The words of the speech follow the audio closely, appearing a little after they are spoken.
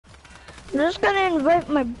I'm just gonna invite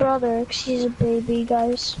my brother, 'cause he's a baby,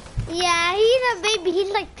 guys. Yeah, he's a baby.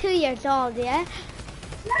 He's like 2 years old, yeah?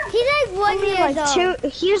 He's like 1 year old.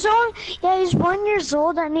 He's 1 year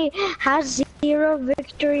old and he has 0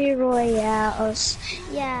 victory royales.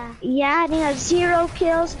 Yeah. Yeah, and he has 0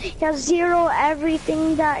 kills. He has 0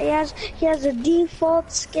 everything that he has. He has a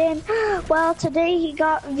default skin. Well, today he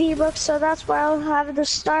got V-Bucks, so that's why I'll have the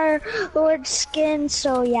Star Lord skin.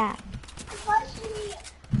 So yeah.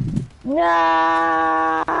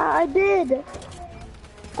 Nah, I did.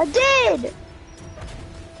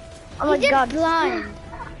 Oh my God. Blind.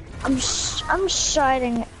 I'm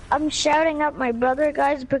shouting at my brother,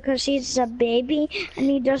 guys, because he's a baby and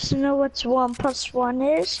he doesn't know what 1 + 1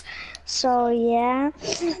 is. So yeah,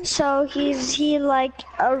 so he like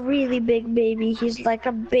a really big baby. He's like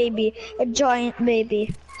a baby, a giant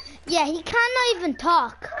baby. Yeah, he cannot even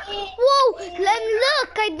talk. Whoa,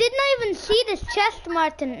 look, I did not even see this chest,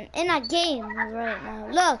 Martin, in a game right now.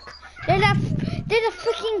 Look, there's a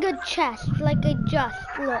freaking good chest. Like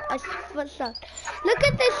look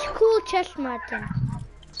at this cool chest, Martin.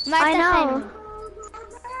 I know.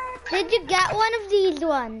 Did you get one of these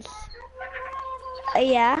ones?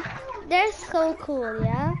 Yeah. They're so cool,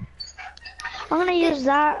 yeah? I'm gonna use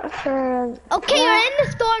that for... Okay, you're in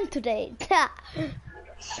the storm today.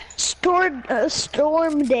 Storm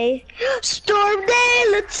day. Storm day,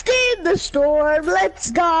 let's stay in the storm.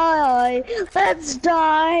 Let's die.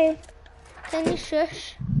 Can you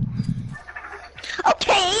shush?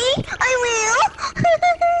 Okay, I will.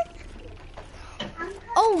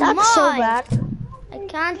 Oh That's my! so bad. I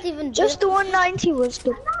can't even. Just the 190 was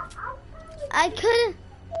good. I couldn't.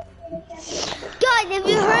 Guys, have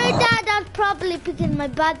you heard that? That's probably because my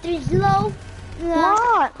battery's low.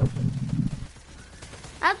 What?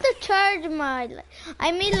 I have to charge my.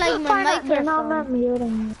 I mean, like my microphone. I'm not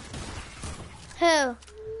muting. Who?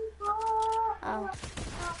 Oh.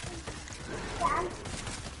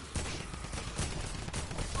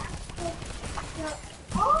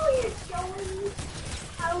 Oh, you're showing me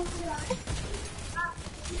how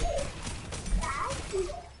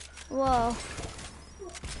Whoa.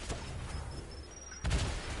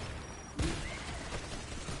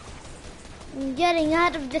 I'm getting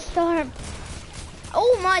out of the storm.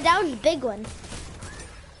 Oh my, that was a big one.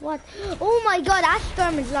 What? Oh my God, that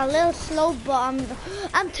storm is a little slow, but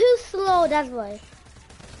I'm too slow, that's why.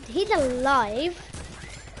 He's alive.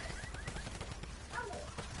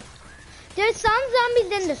 There's some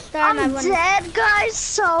zombies in the storm. I'm dead, guys,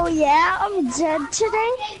 so yeah, I'm dead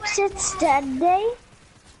today. It's dead day.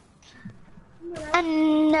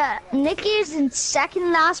 And Nicky is in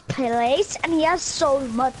second last place, and he has so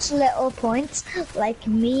much little points, like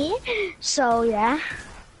me. So yeah.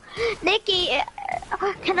 Nicky,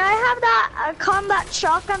 can I have that combat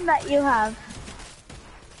shotgun that you have?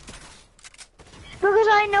 Because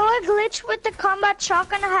I know a glitch with the combat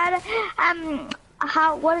shotgun had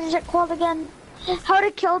what is it called again? How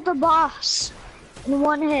to kill the boss in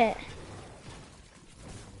 1 hit.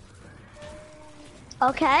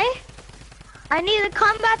 Okay? I need a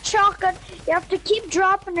combat shotgun. You have to keep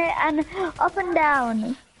dropping it and up and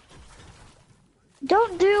down.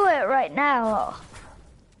 Don't do it right now.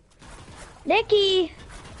 Nicky,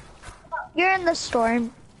 you're in the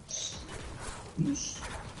storm.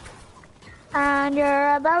 And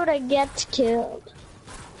you're about to get killed.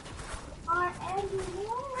 And you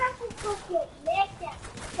don't have to cook with Nick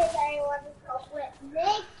because I want to cook with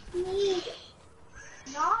Nick.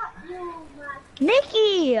 Not you,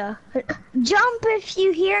 Nicky, jump if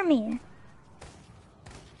you hear me.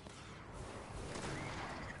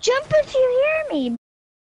 Jump if you hear me.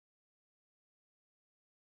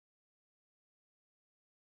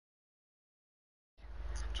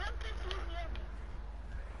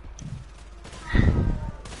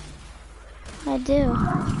 I do.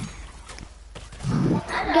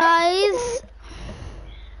 Guys,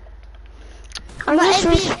 I'm just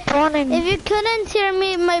respawning. If you couldn't hear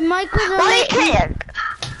me, my mic was on.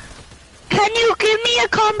 Can you give me a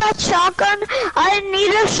combat shotgun? I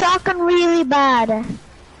need a shotgun really bad.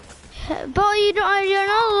 But you're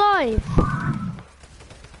not alive.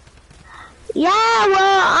 Yeah,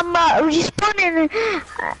 well, I'm respawning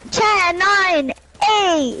 10, 9,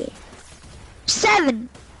 8, 7,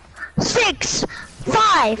 6,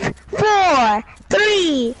 5, 4,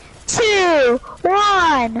 3, 2,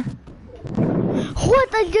 1. What?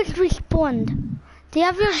 I just respawned. Do you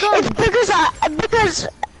have your gun? It's because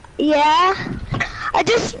yeah.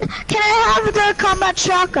 Can I have the combat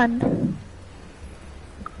shotgun?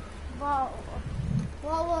 Well,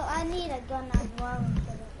 I need a gun as well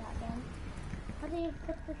instead of that gun. How do you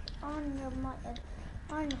put this on your mic?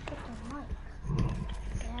 On your freaking mic?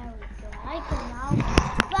 There we go. mic now.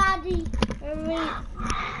 Battery.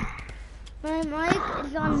 My mic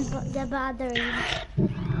is on the battery.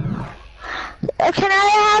 Can I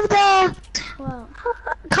have the Well,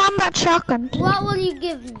 combat shotgun? what will you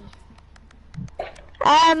give me?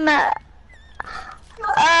 5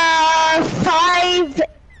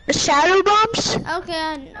 shadow bombs.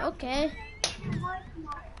 Okay, okay.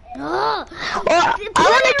 Oh, Or I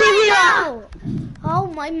wanna give you now. Oh,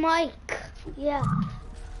 my mic. Yeah.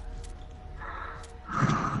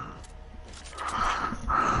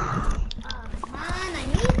 Man, I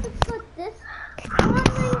need to put this on my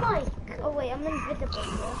mic. Oh wait, I'm invisible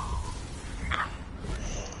here.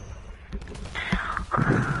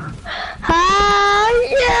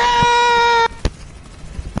 Yeah.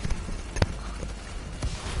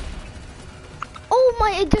 Oh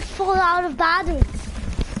my, it just fall out of battery.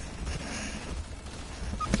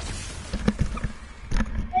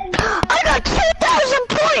 I got 2,000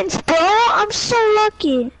 points, bro. I'm so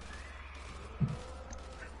lucky.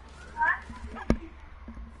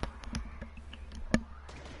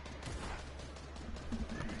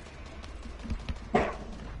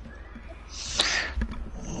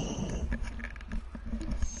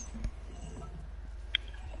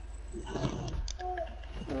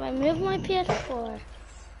 I move my PS4.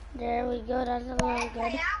 There we go, that's a little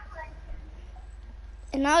good.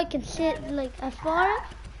 And now I can sit like afar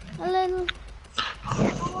a little.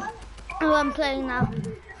 Oh, I'm playing now.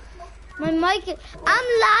 My mic is, I'm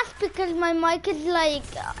last because my mic is like,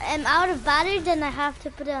 I'm out of battery, then I have to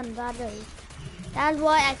put it on battery. That's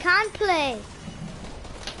why I can't play.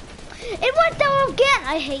 It went down again.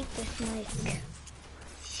 I hate this mic.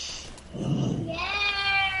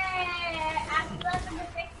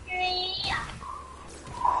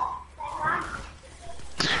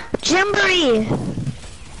 Jimboree.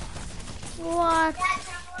 What?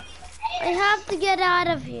 I have to get out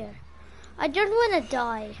of here. I just want to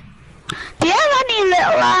die. Do you have any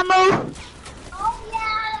little ammo?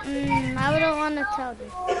 I don't want to tell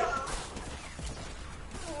you.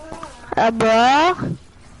 Bro?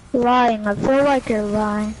 Lying. I feel like you're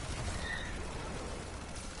lying.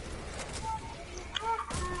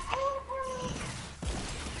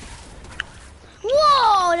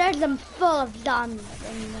 Whoa, there's them full of zombies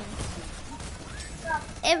in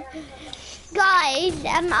there. Guys,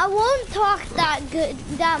 I won't talk that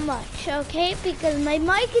much, okay? Because my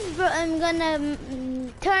mic is, I'm gonna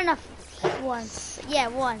turn off once. Yeah,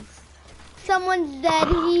 once. Someone's dead,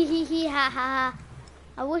 he, ha, ha, ha.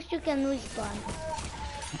 I wish you can respawn.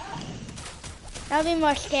 That'll be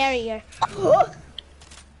more scarier.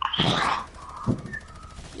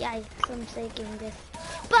 Yikes, I'm taking this.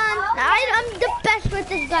 Fun! I'm the best with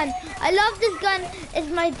this gun. I love this gun. It's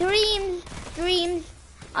my dreams.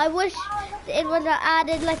 I wish it was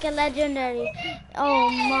added like a legendary. Oh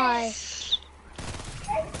my.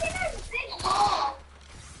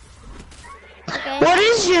 Okay. What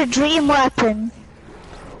is your dream weapon?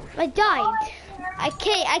 I died. I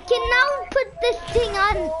can now put this thing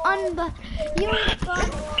on but you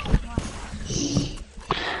respond.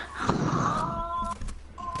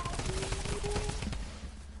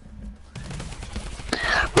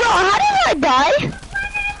 Bro, how did I die?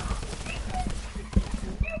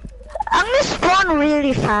 I'm gonna spawn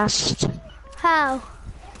really fast. How?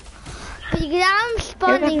 Because I'm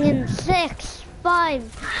spawning in 6, 5,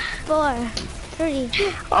 4, 3,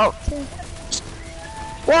 2.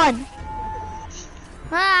 1.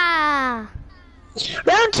 Ah!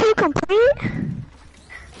 Round 2 complete.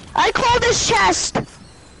 I call this chest.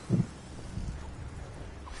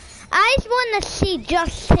 I just want to see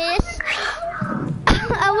justice.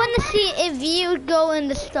 I want to see if you go in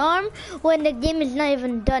the storm when the game is not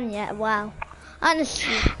even done yet. Wow.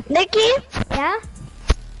 Honestly. Nikki? Yeah?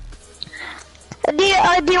 Do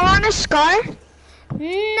you want a scar?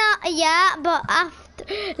 No, yeah, but after,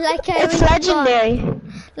 like I It's respawn. legendary.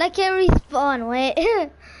 Like I respawn, wait.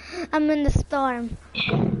 I'm in the storm.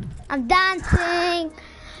 I'm dancing.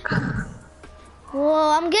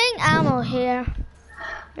 Whoa, I'm getting ammo here.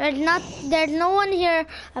 There's no one here.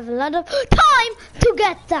 I have a lot of time to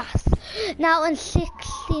get that. Now in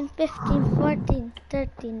 16, 15, 14,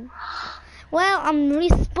 13. Well, I'm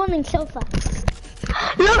respawning so fast.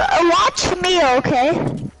 Look, watch me, okay?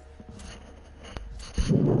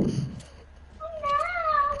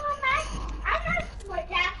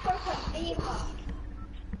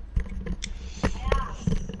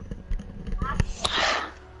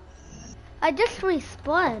 I just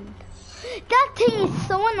respawned. That thing is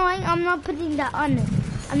so annoying. I'm not putting that on it.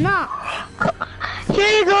 I'm not. Here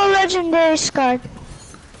you go, legendary scar.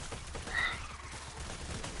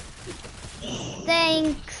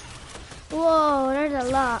 Thanks. Whoa, there's a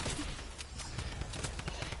lot.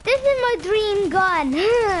 This is my dream gun.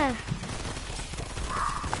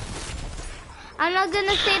 I'm not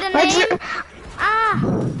gonna say the name.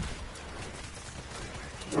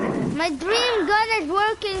 My dream gun is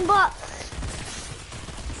working, but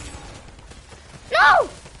no!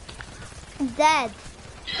 I'm dead.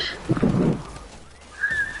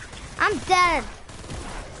 I'm dead.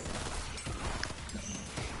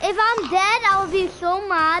 If I'm dead, I will be so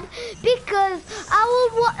mad because I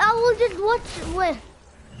will just watch with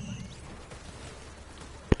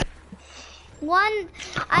one.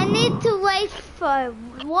 I need to wait for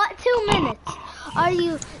 2 minutes. Are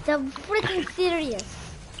you the freaking serious?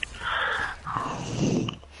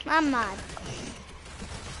 I'm mad.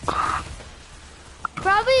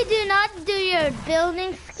 Probably do not do your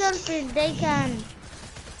building skills so they can.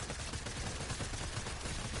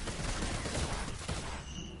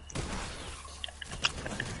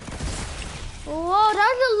 Whoa,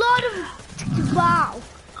 that's a lot of. Wow.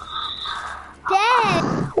 Dead.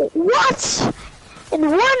 What? In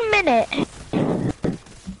 1 minute?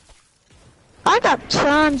 I got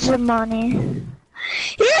tons of money.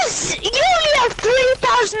 Yes, you only have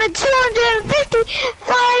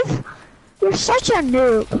 3,255. You're such a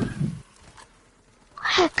noob.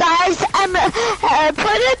 Guys,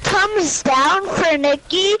 put a thumbs down for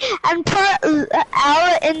Nikki and put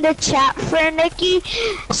out in the chat for Nikki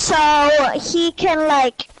so he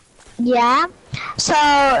can yeah. So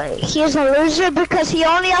he's a loser because he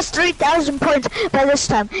only has 3,000 points by this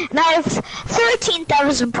time. And I have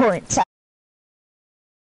 13,000 points.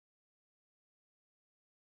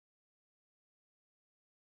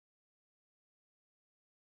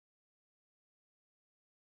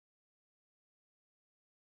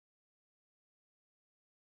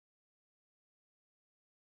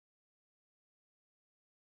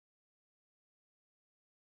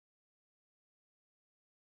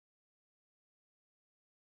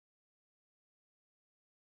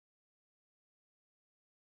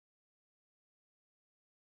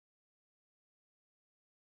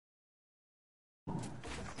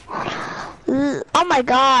 Oh my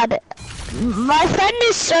god. My friend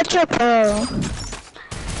is such a pro.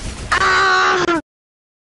 Ah!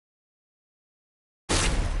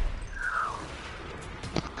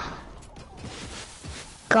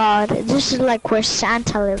 God, this is like where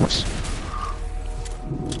Santa lives.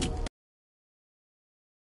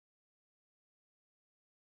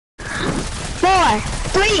 Four,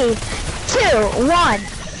 three, two, one.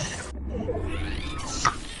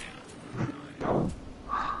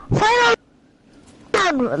 Final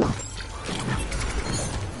round.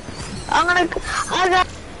 I got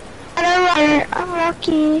a runner. I'm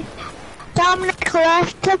lucky. Dominic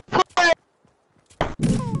left to play.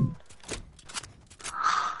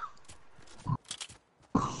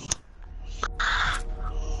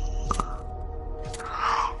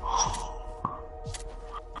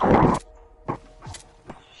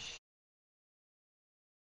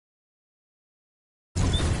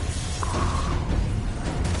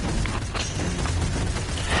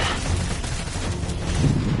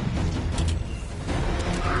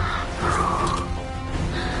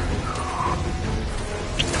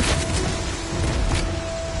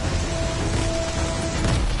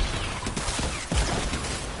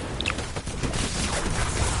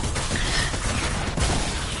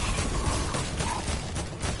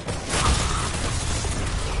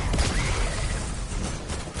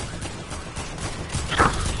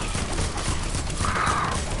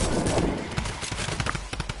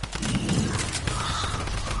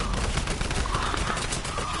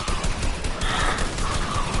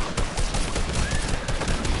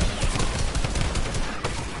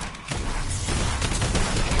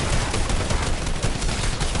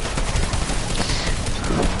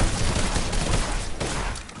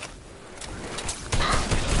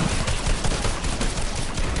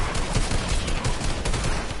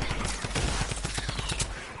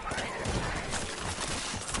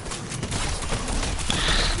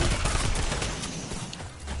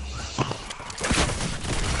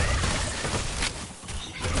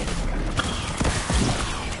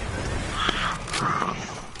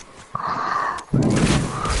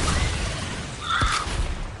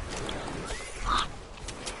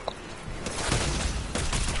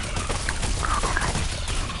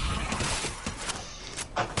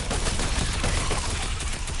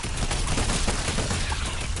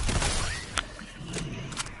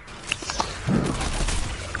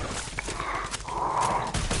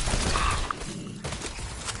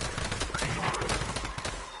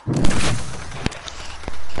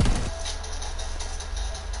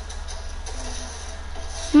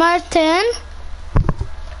 Martin?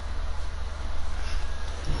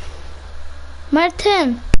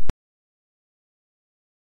 Martin?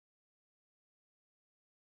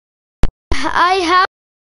 I have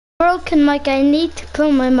a broken mic. I need to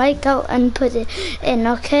pull my mic out and put it in,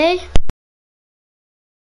 okay?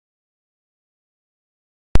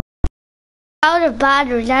 Out of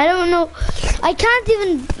batteries. I don't know. I can't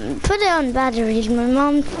even put it on batteries. My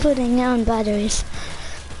mom's putting it on batteries.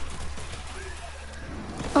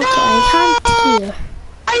 Okay, I can't hear.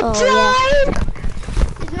 I Oh, died! Yeah.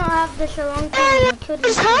 Did not have this a long time.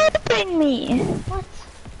 It's helping me. What?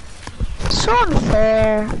 So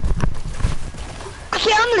unfair.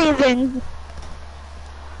 Okay, I'm leaving.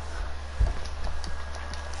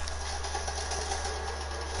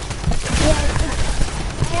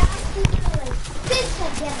 I have to do like this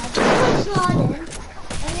again. I put my slot in,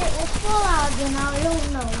 and it will fall out, and I don't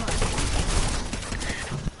know much.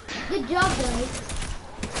 Good job, guys.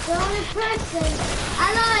 The only person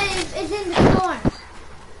alive is in the storm.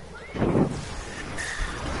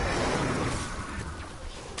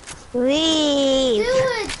 Leave. Do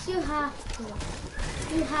it. You have to.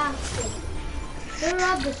 You have to. You're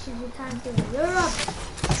rubbish if you can't do it. You're rubbish.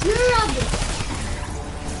 You're rubbish.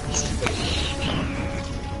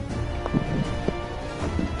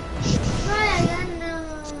 Try again.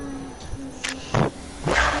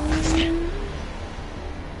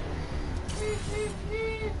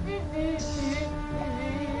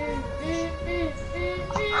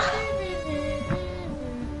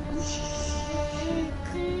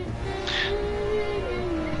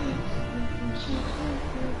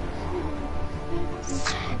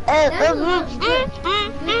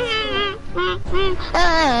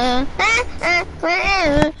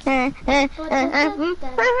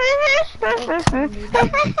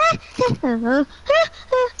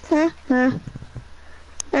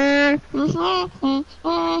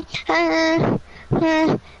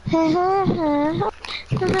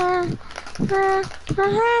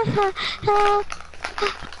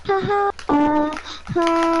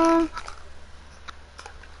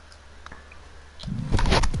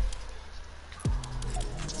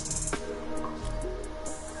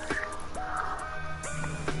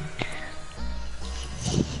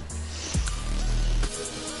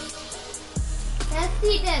 Let's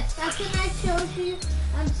see this. How can I show you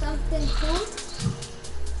something cool?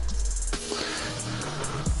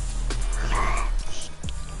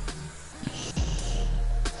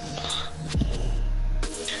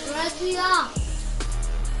 Ready up.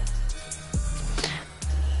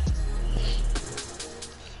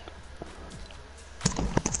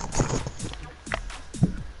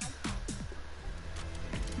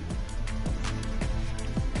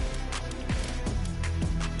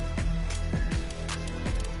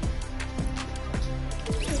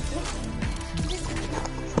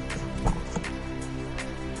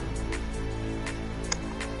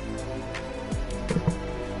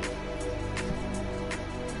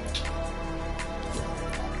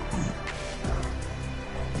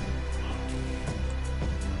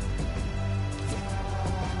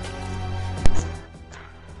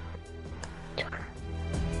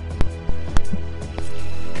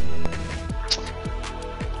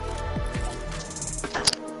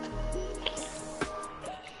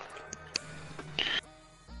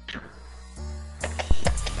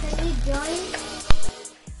 Can you join?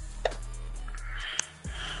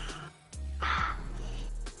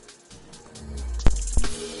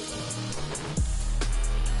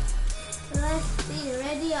 Let's see.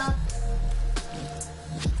 Ready up.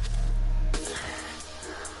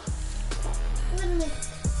 Wait a minute.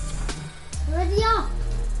 Ready up.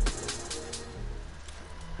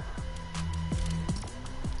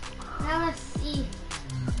 Now let's see.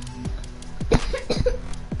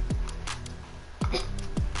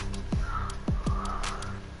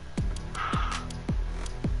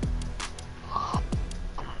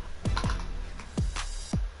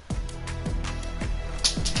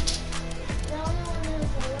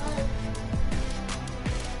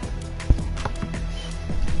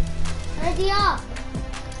 Ready up.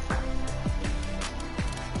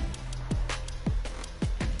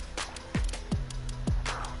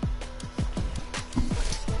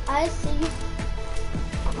 I see.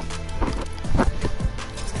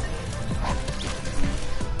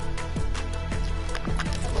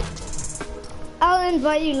 I'll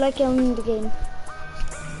invite you like I'm in the game.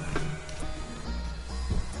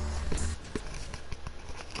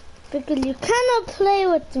 Because you cannot play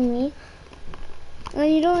with me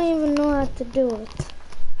and you don't even know how to do it.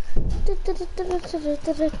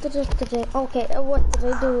 Okay, what did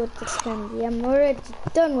I do with this candy? I'm already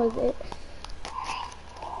done with it.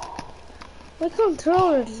 My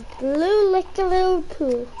controller is blue like a little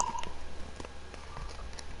poo.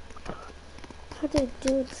 How do I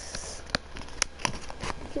do this?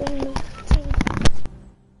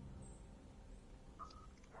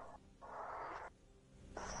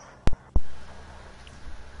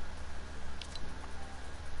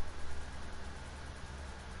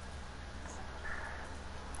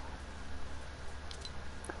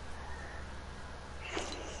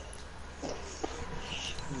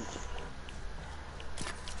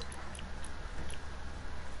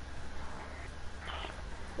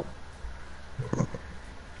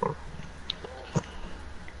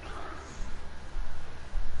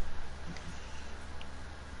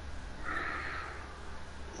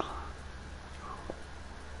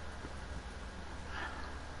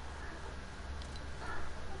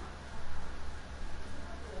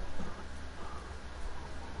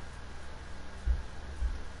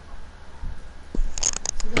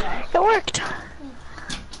 it worked.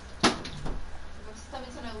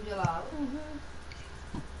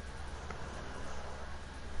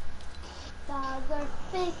 Dogger,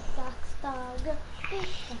 pickaxe, dogger,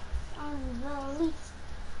 pickaxe, unreleased,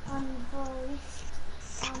 unreleased.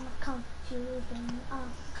 I'm confusing,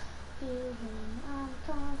 I'm confusing, I'm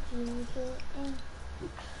confusing.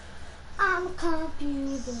 I'm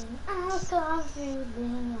confusing, I'm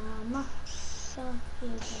confusing, I'm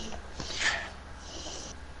confusing.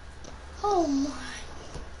 Oh my.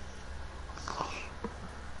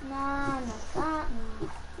 Nah, no, that no.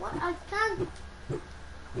 What? I can't.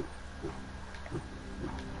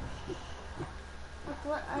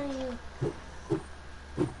 What are you?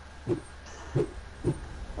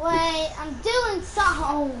 Wait, I'm doing something.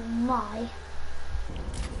 Oh my.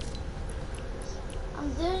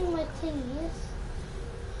 I'm doing my thingies.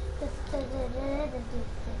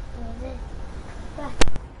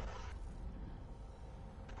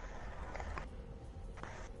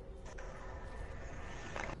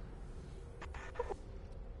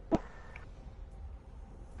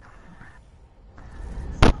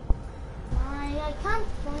 I can't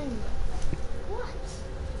find it. What?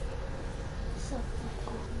 So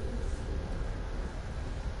confusing.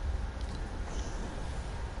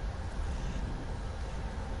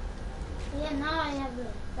 Yeah, now I have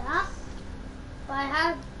like that. But I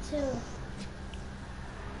have to.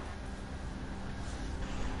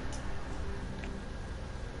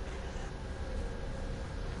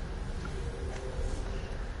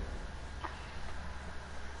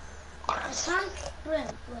 I can't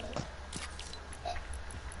sprint, wait.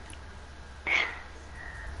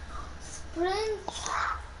 Sprint.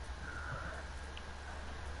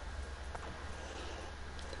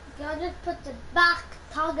 Gotta put the back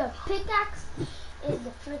toggle pickaxe is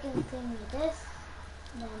the freaking thing with this.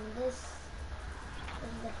 Then this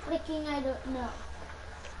is the freaking I don't know.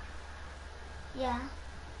 Yeah.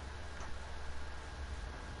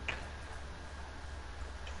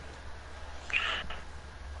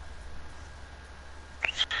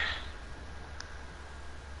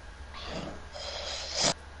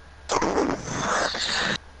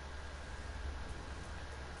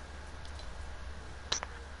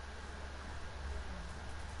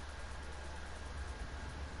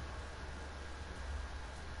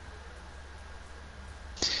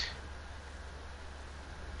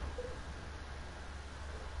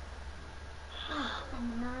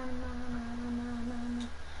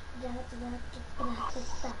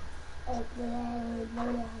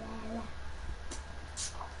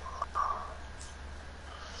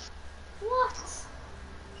 What?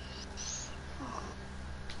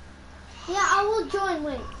 Yeah, I will join,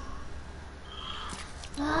 wait.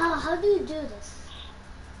 How do you do this?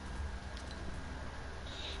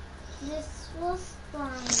 This was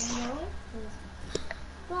fine, no? This was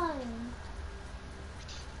fine.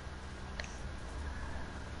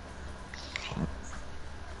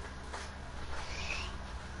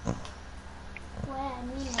 Where I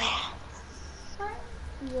mean like,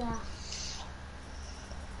 yeah.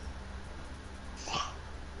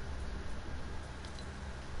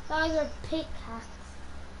 Tiger pickaxe.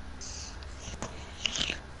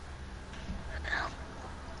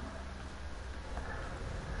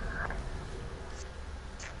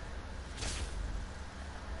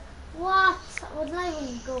 What? I was not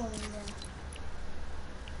even going there.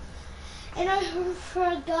 And I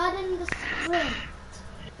forgotten the sprint.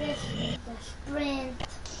 This is the sprint.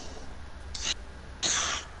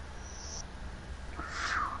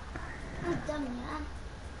 I'm done, yeah.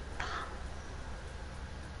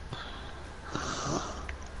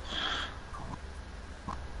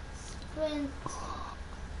 Sprint.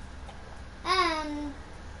 And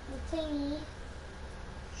the thingy.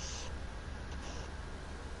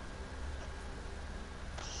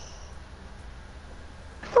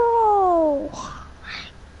 Bro,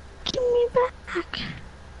 give me back.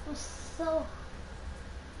 Was so.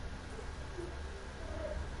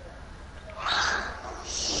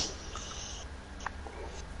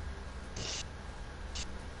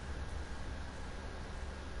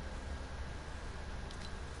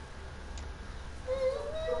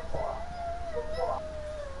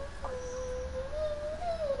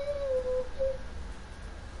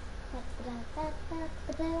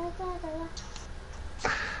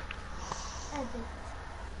 Edit.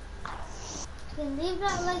 You can leave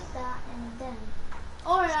that like that and then.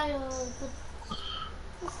 Or I will put.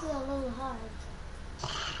 This is a little hard.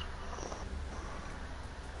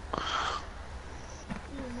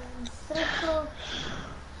 Circle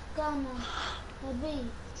gonna be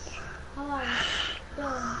hard.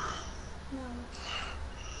 Don't know.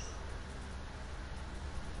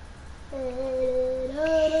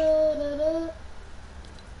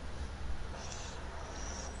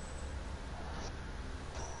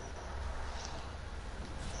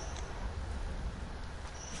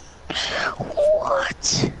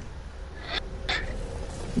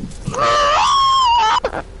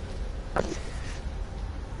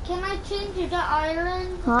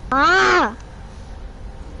 Ah!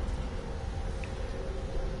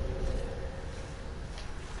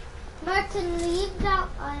 Martin, leave that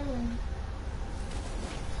island.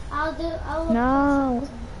 I will No. put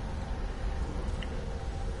something.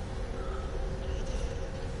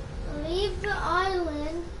 Leave the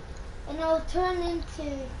island and I'll turn you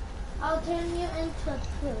into a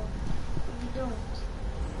pool if you don't.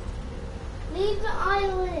 Leave the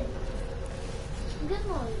island. Good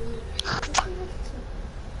morning.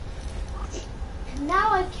 Now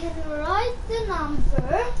I can write the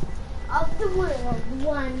number of the world.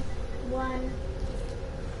 One.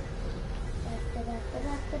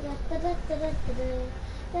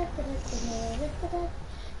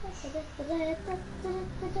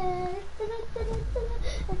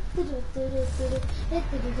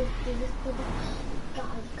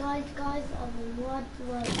 Guys, what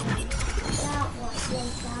was that? Was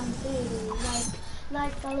like some baby,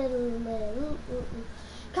 like a little.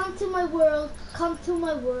 Come to my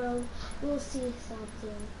world. You'll see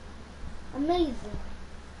something amazing.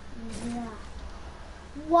 Yeah.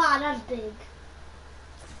 Wow, that's big.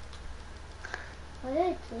 Why did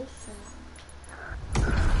I place that?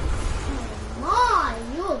 Oh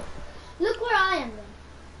my, look where I am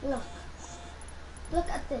then. Look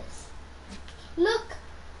at this. Look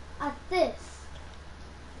at this.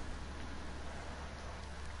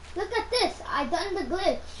 Look at this. I done the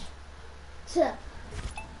glitch. To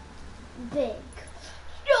big.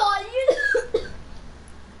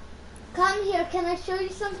 Come here. Can I show you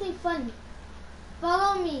something funny?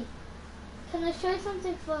 Follow me. Can I show you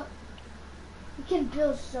something fun? You can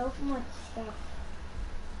build so much stuff.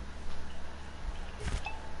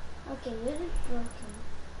 Okay, this is broken.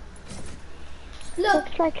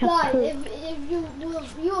 Look, like guys, if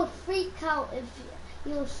you will freak out if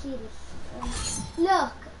you will see this.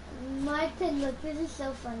 Look, Martin, look, this is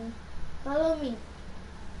so funny. Follow me.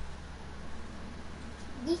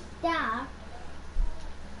 This star,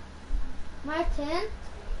 Martin.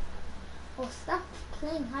 Oh, stop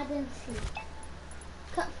playing hide and seek.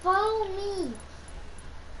 Follow me,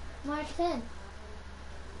 Martin.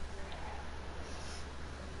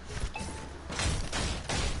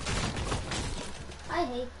 I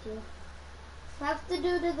hate you. Have to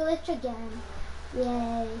do the glitch again.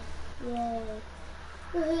 Yay.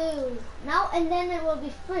 Woohoo. Now and then it will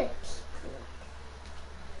be fixed.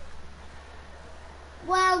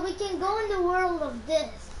 Well, we can go in the world of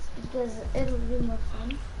this because it'll be more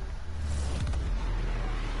fun.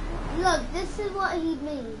 Look, this is what he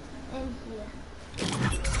made in here.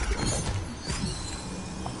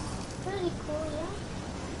 Pretty cool, yeah?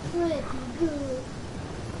 Pretty good.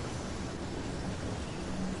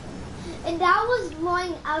 And that was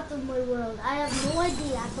blowing out of my world. I have no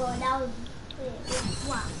idea. I thought that was it.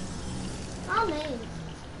 Wow. I'm amazed.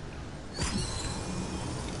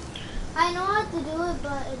 I know how to do it,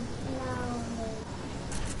 but now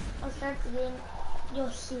I'll start the game.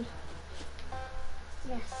 You'll see.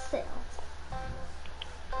 Yes, sales.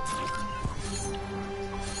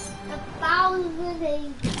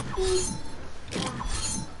 1,080 feet.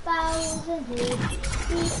 1,080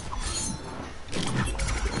 feet.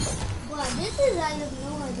 Wow, this is, I have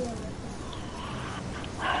no idea what this is.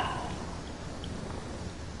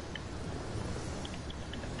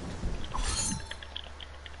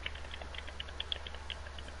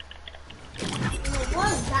 What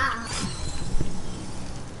is that?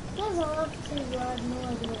 There's a lot of things I have no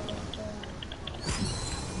idea what they are.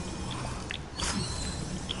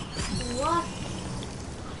 What?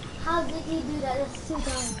 How did he do that? That's too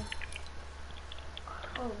tiny.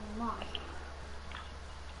 Oh my.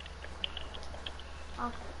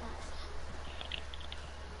 Okay, that's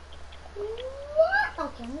what?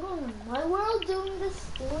 Okay, I'm going in my world doing this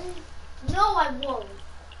story. No, I won't.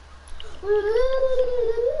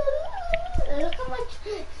 Look how much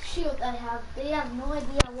shield I have. They have no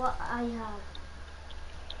idea what I have.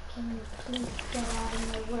 Can you please get out of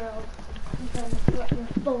my world? I'm trying to put your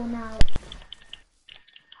phone out.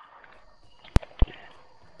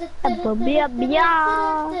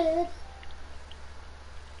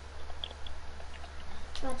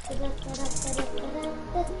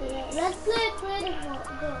 Let's play creative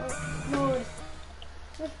mode.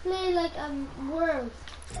 Let's play like a world.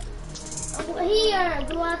 Here,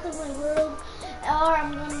 go out of my world, or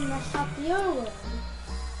I'm gonna mess up your world.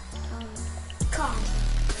 Come.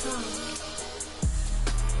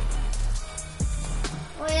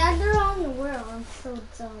 Oh yeah, they're on the world. I'm so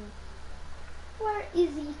dumb. Where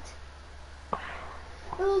is it?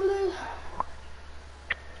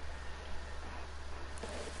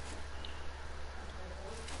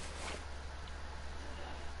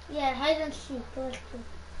 Yeah, hide and seek.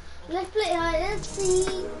 Let's play hide and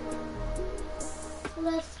seek.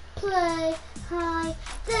 Let's play hide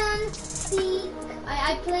and seek.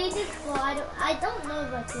 I played this before. I don't know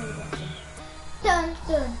if I played it. Dun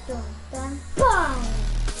dun dun dun bang.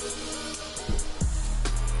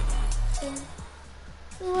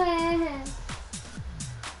 Where?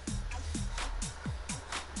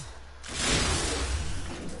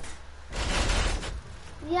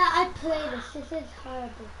 Yeah, I played this. This is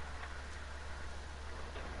horrible.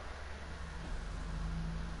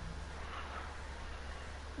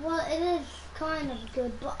 Well, it is kind of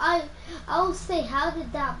good, but I'll say, how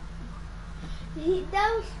did that?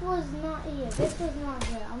 That was not here. This was not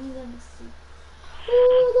here. I'm gonna see.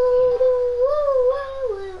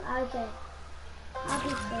 Okay, I'll be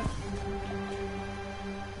first.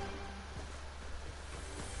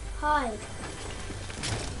 Hide.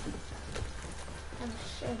 Oh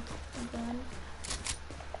shit! Again.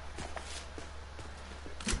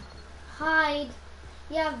 Hide.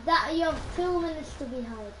 You have 2 minutes to be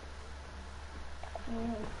hide.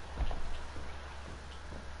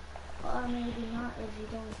 Or maybe not if you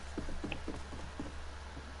don't.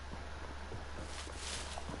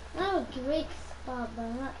 I have a great spot, but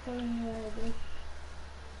I'm not telling you where it is.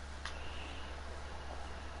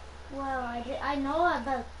 Well, I know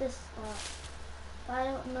about this spot, but I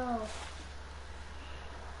don't know.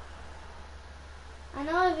 I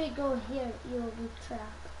know if you go here, you'll be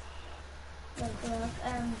trapped. Like it's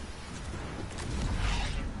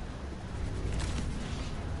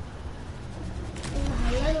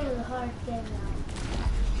a little hard game now.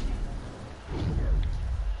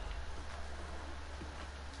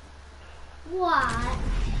 What?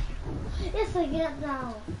 Yes, I get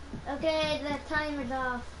now. Okay, the timer's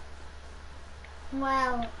off.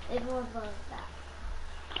 Well, it was like that.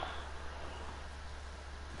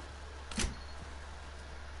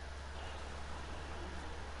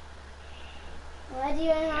 Ready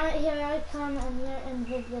or not, here I come and you're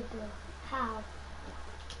invisible. How?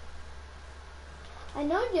 I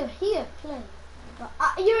know you're here playing, but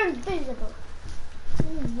you're invisible.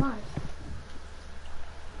 Oh my.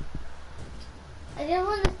 I just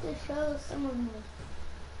wanted to show some of my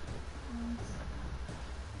hands.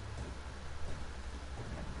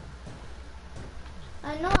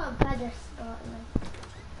 I know a better spot, like.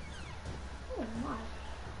 Oh my.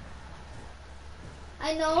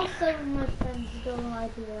 I know some of my friends don't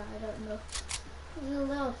like it, I don't know. It's a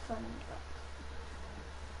little funny, but.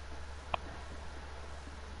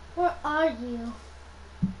 Where are you?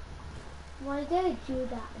 Why did I do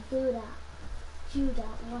that?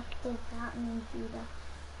 Judah, what does that mean, Judah?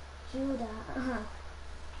 Judah,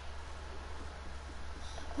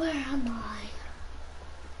 Where am I?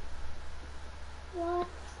 What?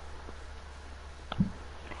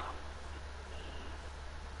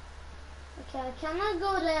 Okay, I cannot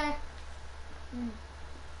go there.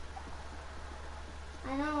 I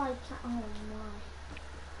know I can't. Oh my.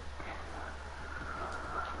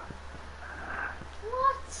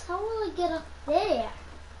 What? How will I get up there?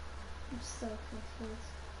 I'm so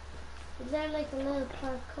confused. Is there like a little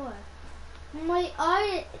parkour? My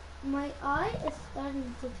eye is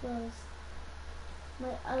starting to close.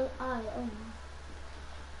 My eye, oh my.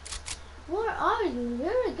 Where are you?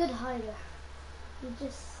 You're a good hider. You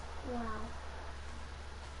just, wow.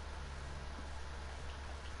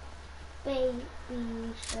 Baby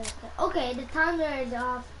shark. Okay, the timer is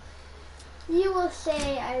off. You will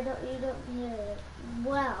say you don't hear it.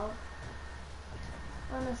 Well,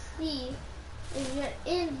 I wanna see if you're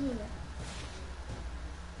in here.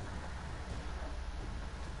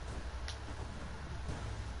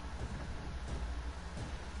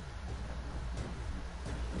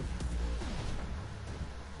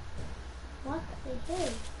 What the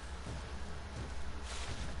hell?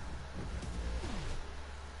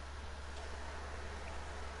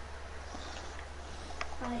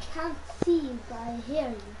 I can't see you, but I hear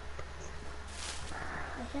you.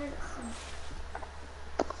 I hear it somewhere.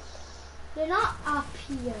 You're not up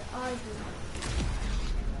here, are you?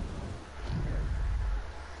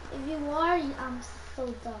 If you are, I'm so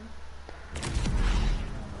dumb.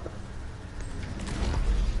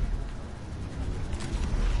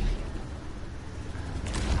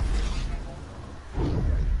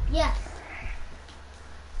 Yes.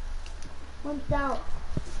 Went down.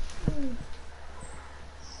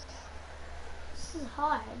 This is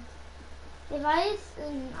hard. If I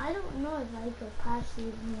don't know if I go past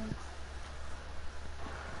these ones.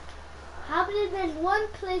 How about there's one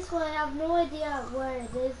place where I have no idea where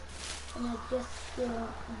it is, and I just don't know.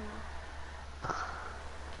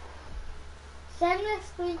 Send me a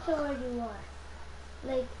screenshot where you are.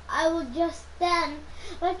 Like, I will just then,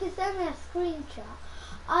 like you send me a screenshot,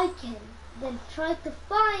 I can then try to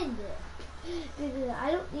find it. Because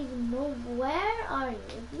I don't even know where are you.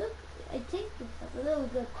 Look, I think it's a little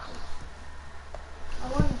good. I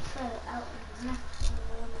want to try it out in the next one.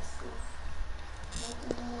 I want to see.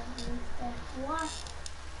 What?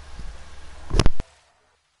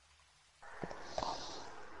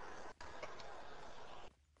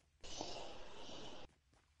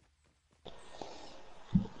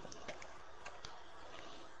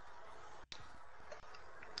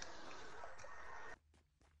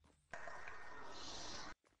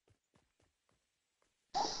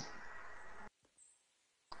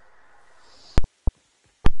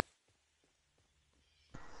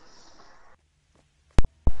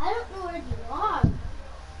 I don't know where you are.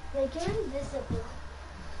 Like you're invisible.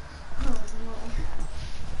 Oh no.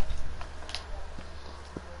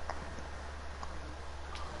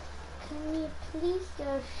 Can you please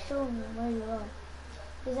just show me where you are?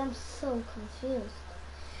 Because I'm so confused.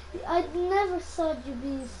 I never thought you'd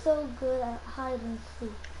be so good at hide and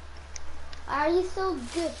seek. Are you so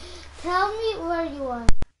good? Tell me where you are.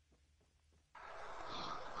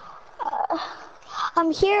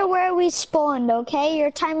 I'm here where we spawned, okay?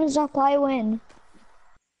 Your time is up, I win.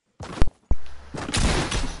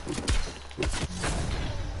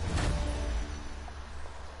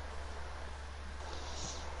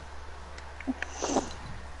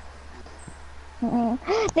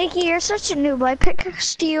 Nikki, you're such a noob. I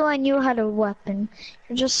pickaxed you and you had a weapon.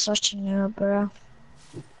 You're just such a noob, bro.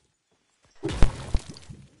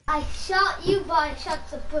 I shot you, but I shot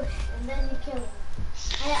the bush, and then you killed me.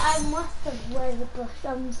 I must have wear the bush.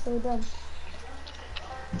 I'm so dumb.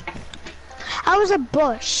 I was a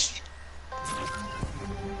bush.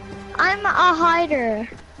 I'm a hider.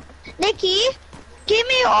 Nikki, give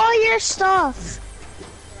me all your stuff.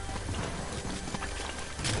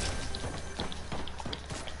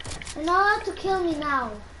 You're not allowed to kill me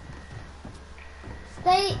now.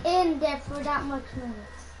 Stay in there for that much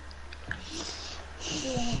minutes.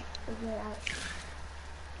 Yeah, figure it out.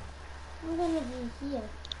 I'm gonna be here.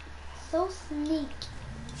 So sneaky.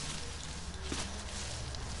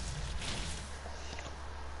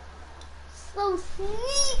 So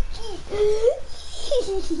sneaky.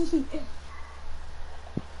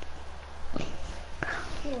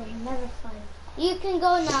 You will never find me. You can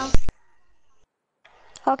go now.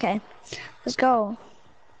 Okay, let's go.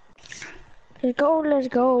 Let's go, let's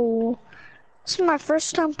go. This is my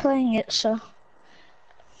first time playing it, so.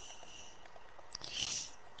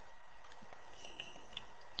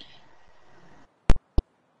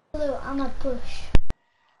 Blue, I'm a push.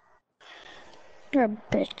 You're a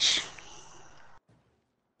bitch.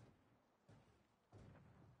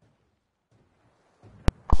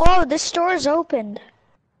 Whoa, this door is opened.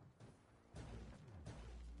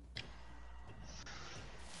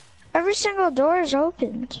 Every single door is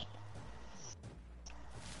opened.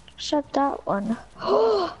 Except that one.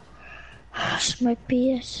 Oh, this might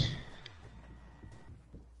be it.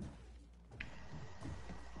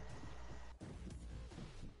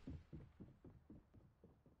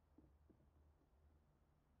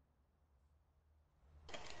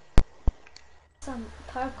 Some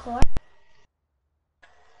parkour.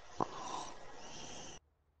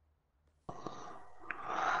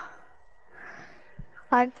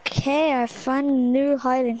 Okay, I found a new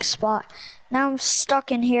hiding spot. Now I'm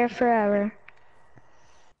stuck in here forever.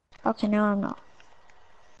 Okay, no, I'm not.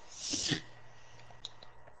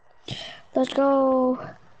 Let's go.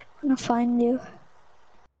 I'm gonna find you.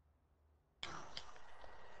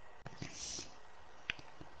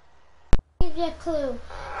 Give you a clue.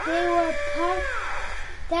 There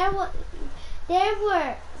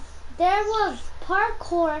was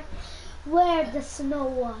parkour where the snow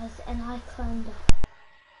was, and I climbed up.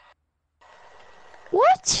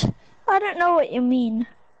 What? I don't know what you mean.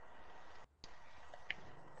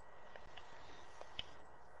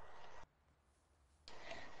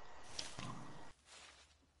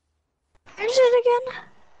 Where's it again?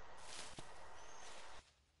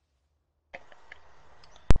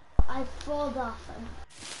 I fall off and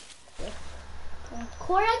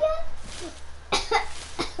parkour again.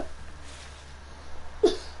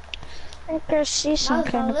 I can see some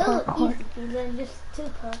kind of parkour. Easy than just two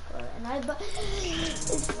parkour, and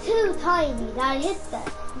it's too tiny that I hit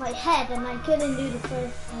my head and I couldn't do the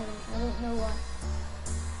first time. I don't know why.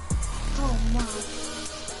 Oh my!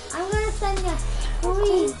 I'm gonna send you a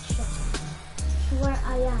screenshot to where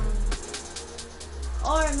I am,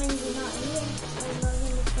 or maybe not here. I'm not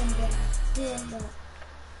gonna send it here, but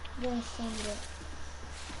I'm gonna send it.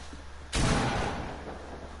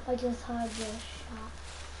 I just heard the shot.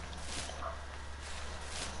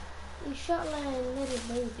 You shot like a little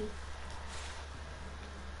baby.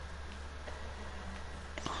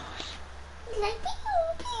 like pew,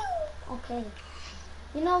 pew. Okay.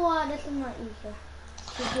 You know what? This is not easier.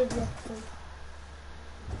 To give you food.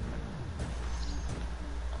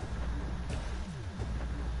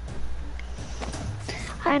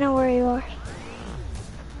 I know where you are.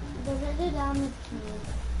 Does it do damage to you?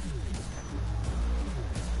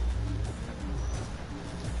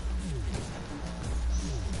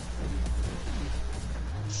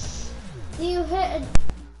 Do you hit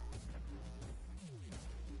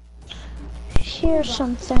Here's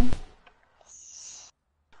something.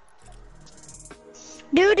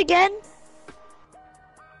 Do it again.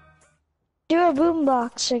 Do a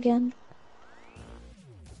boombox again.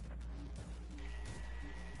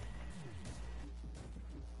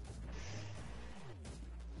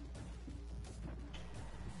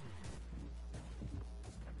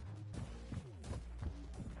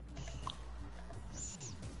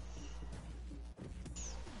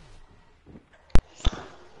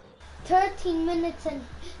 a 13 minutes and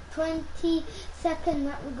 20 seconds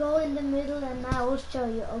that will go in the middle and I will show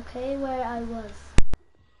you, okay, where I was.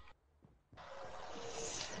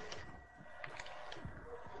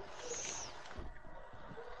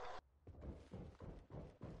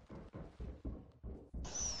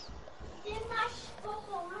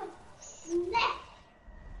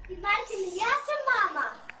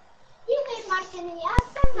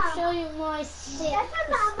 I'll show you my stick.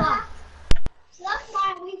 Look,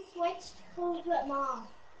 Mom, we switched clothes with Mom.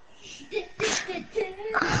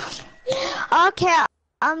 Okay,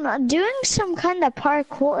 I'm doing some kind of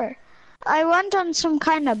parkour. I went on some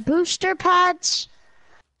kind of booster pads.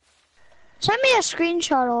 Send me a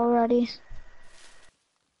screenshot already.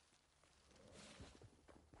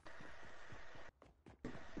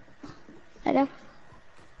 I don't.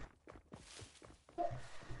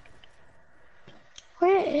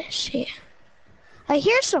 Where is she? I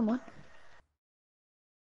hear someone.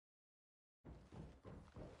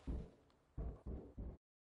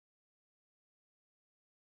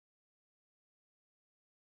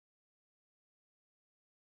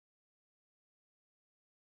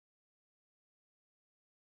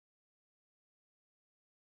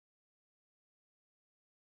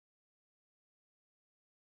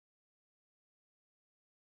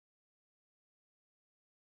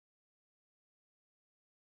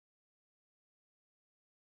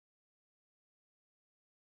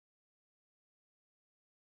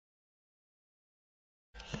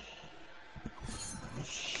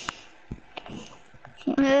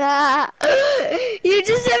 You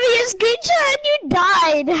just sent me a screenshot and you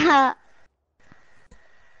died.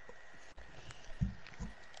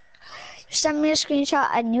 You sent me a screenshot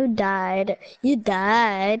and you died. You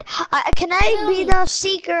died. Can I be the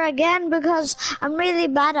seeker again because I'm really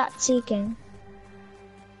bad at seeking.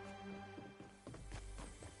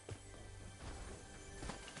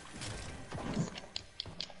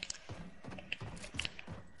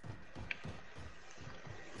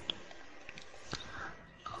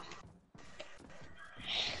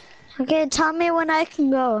 Okay, tell me when I can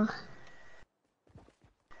go.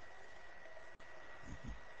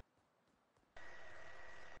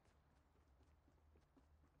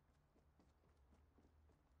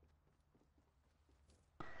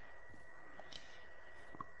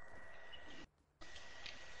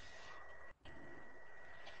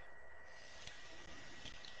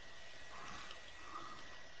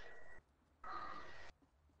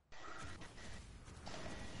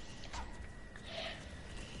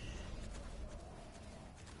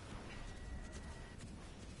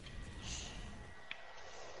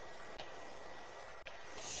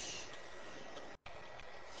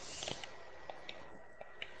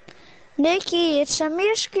 Nikki, send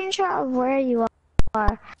me a screenshot of where you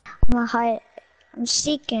are. I'm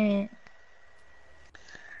seeking it.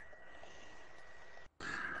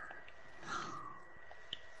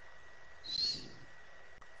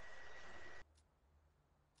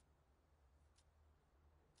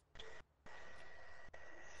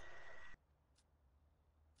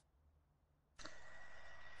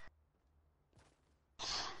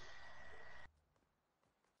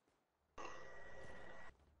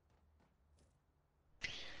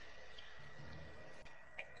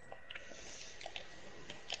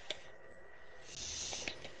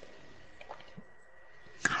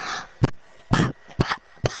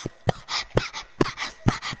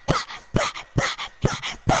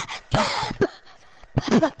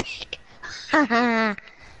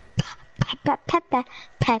 Peppa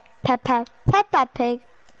Pig. Peppa Pig.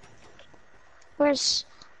 Where's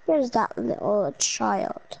that little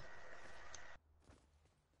child?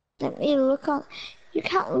 Let me look on. You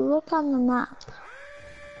can't look on the map.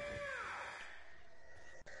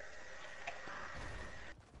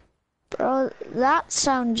 Bro, that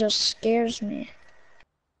sound just scares me.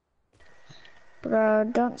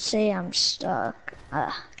 Bro, don't say I'm stuck.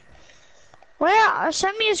 Where?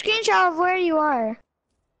 Send me a screenshot of where you are.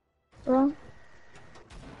 Bro.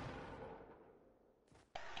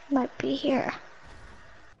 Might be here.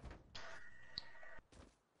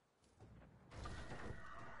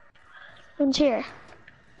 Who's here?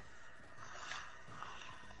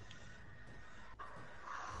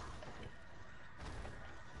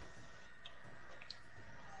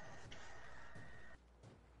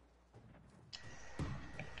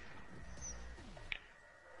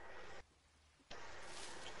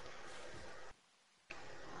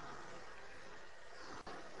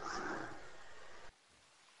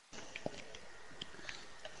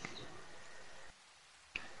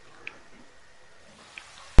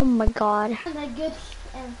 Oh my god. And a good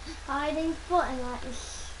hiding spot, and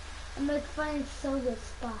I'm like finding so good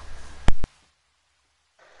spots.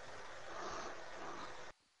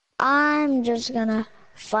 I'm just gonna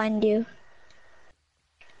find you.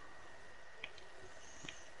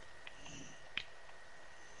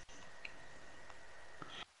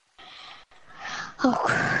 Oh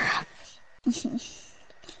crap.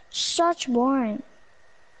 Such boring.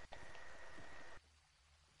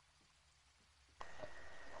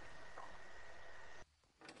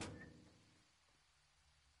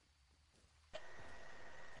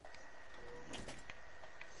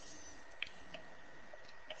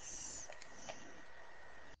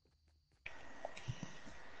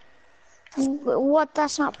 What?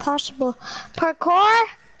 That's not possible. Parkour?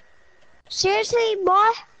 Seriously, boy?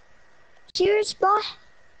 Serious, boy?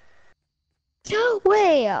 No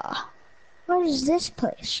way. What is this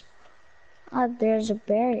place? Oh, there's a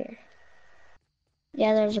barrier.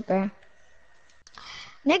 Yeah, there's a bear.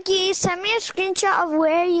 Nikki, send me a screenshot of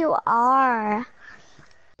where you are,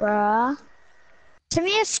 bruh. Send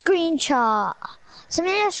me a screenshot. Send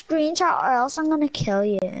me a screenshot or else I'm gonna kill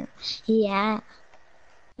you. Yeah.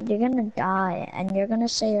 You're gonna die and you're gonna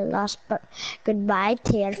say your last goodbye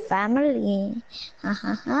to your family. Ha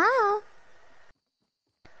ha ha.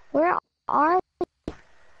 Where are you?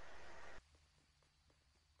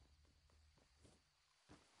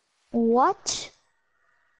 What?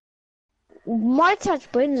 My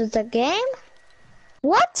touch brings is a game?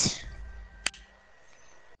 What?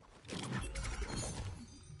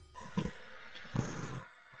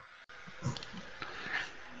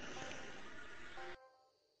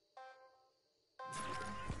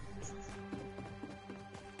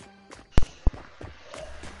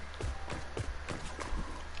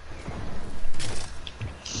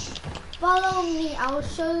 Follow me, I will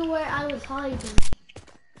show you where I was hiding.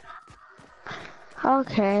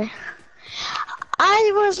 Okay.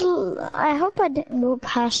 I hope I didn't go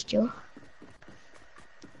past you.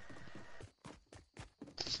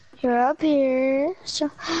 You're up here,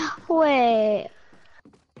 so, wait.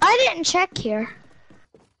 I didn't check here.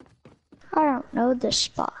 I don't know this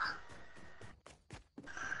spot.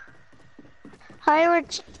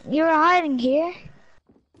 You were hiding here?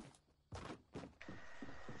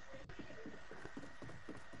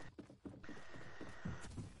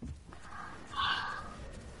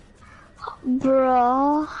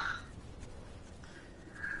 Bro.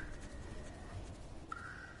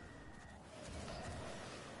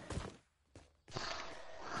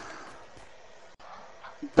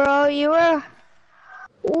 Bro, you were...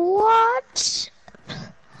 What?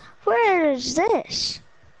 Where is this?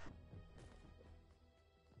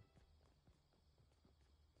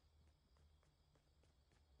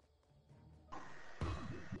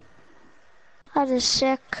 That is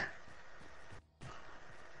sick.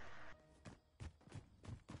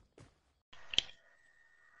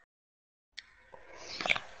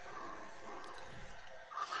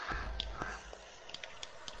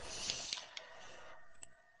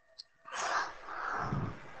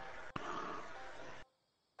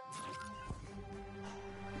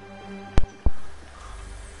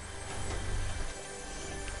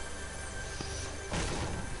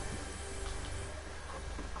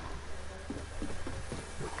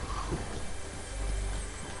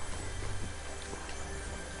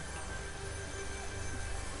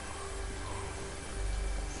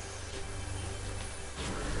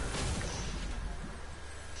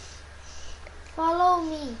 Follow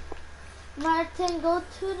me. Martin, go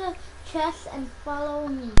to the chest and follow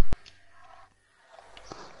me.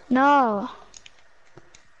 No.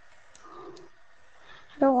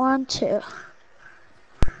 I don't want to.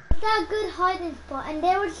 It's a good hiding spot, and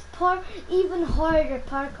there was even harder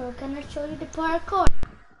parkour. Can I show you the parkour?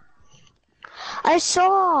 I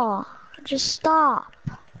saw. Just stop.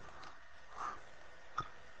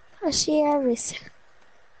 I see everything.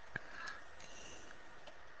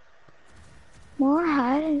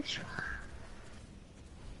 nice.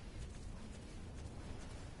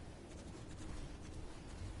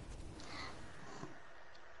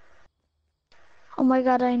 Oh my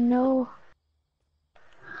god, I know.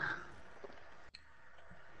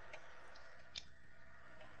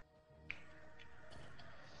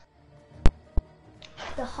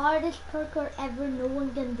 The hardest parkour ever, no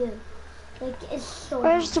one can do. Like, it's so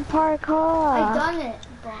Where's the hard. parkour? I've done it,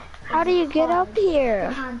 but how do you get hard. up here?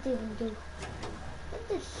 I can't even do.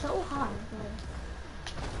 It is so hard,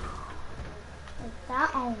 like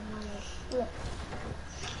that. Oh my, look.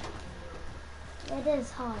 It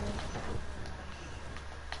is hard.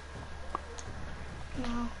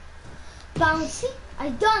 Now, bouncy. I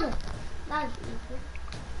done it. That's easy.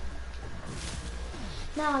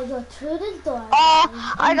 Now I go through this door.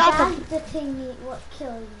 Oh, I got that's the thingy what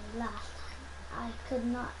killed me last time. I could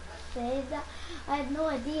not save that. I had no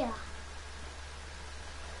idea.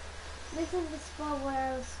 This is the spot where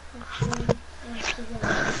I was supposed to go.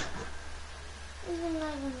 This isn't even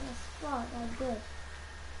a spot I good.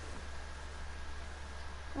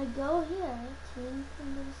 I go here, team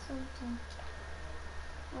can do something.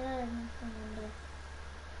 I don't remember.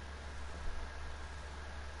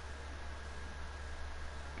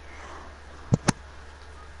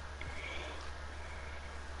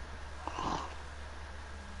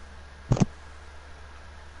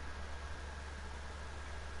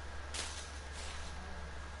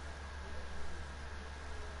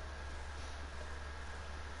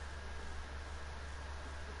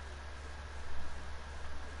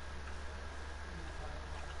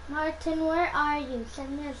 Martin, where are you?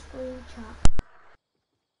 Send me a screenshot.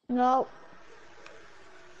 No.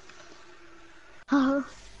 I'm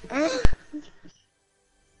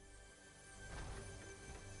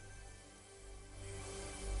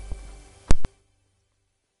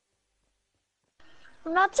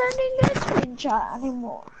not sending a screenshot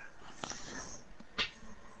anymore.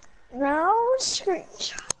 No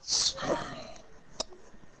screenshots.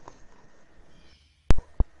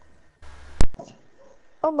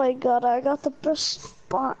 Oh my god, I got the best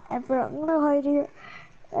spot ever. I'm gonna hide here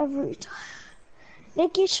every time.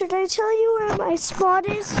 Nikki, should I tell you where my spot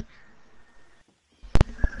is?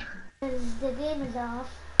 The game is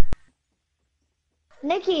off.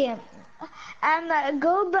 Nikki,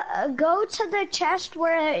 go to the chest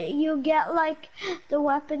where you get like the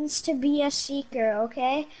weapons to be a seeker,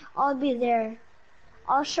 okay? I'll be there.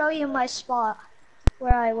 I'll show you my spot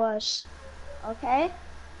where I was, okay?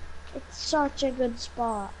 It's such a good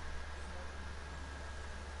spot.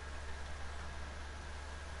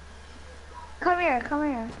 Come here, come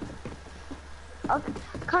here. Okay,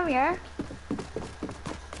 come here.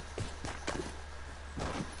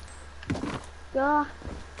 Go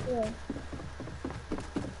here.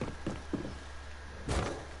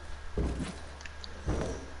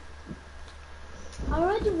 I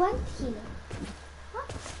already went here.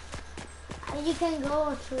 What? You can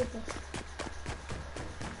go through this.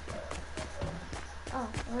 Oh,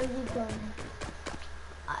 where are you going?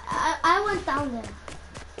 I went down there.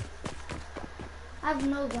 I have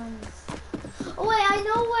no guns. Oh wait, I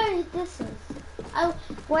know where this is.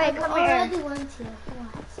 Wait, I come already here. went here.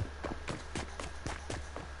 What?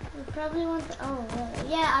 You probably went. Oh wait,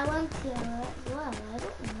 yeah, I went here. Well, I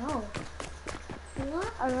don't know. What?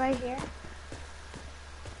 I'm right here.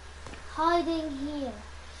 Hiding here.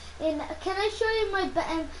 Can I show you my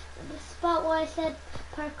spot where I said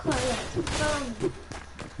parkour? Yes, follow me.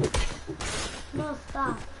 No,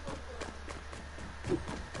 stop.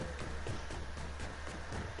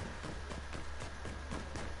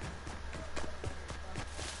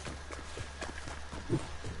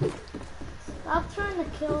 Stop trying to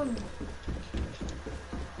kill me.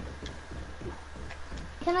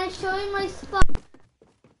 Can I show you my spot?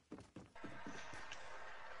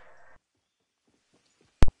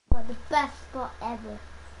 Oh, the best spot ever.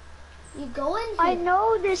 You go in here. I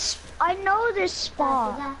know this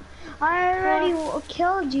spot. I already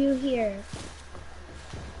killed you here.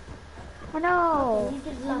 I know.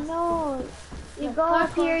 Okay, I know. You Look, go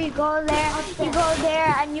up here, you go there, you go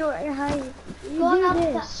there, and you Going do up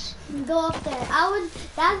this. Go up there.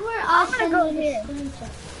 That's where I'll gonna send go you the here.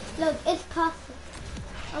 screenshot. Look, it's possible.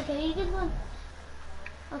 Okay, you just want.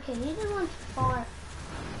 Okay, you just want far.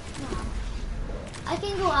 No. I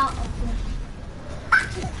can go out of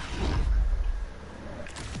here.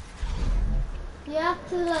 You have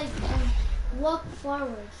to like walk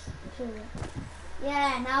forwards to it.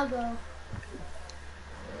 Yeah, now go.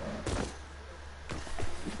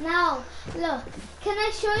 Now, look, can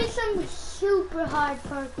I show you some super hard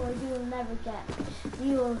parkour you will never get?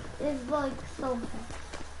 It's like so hard.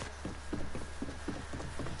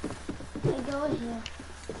 I go here.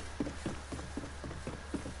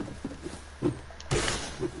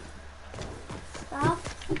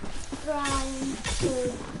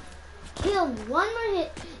 kill me. One more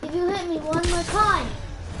hit. If you hit me one more time.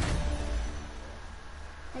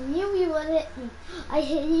 I knew you would hit me.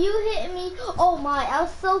 You hit me. Oh my, I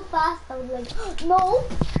was so fast. I was like, no.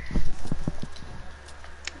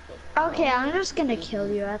 Okay, I'm just gonna kill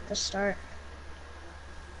you at the start.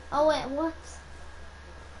 Oh wait, what?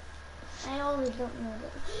 I always don't know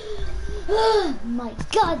that. Oh my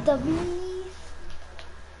god, the bees.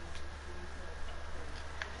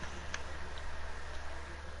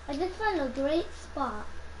 I just found a great spot.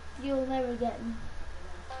 You'll never get me.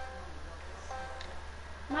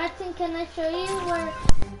 Martin, can I show you where?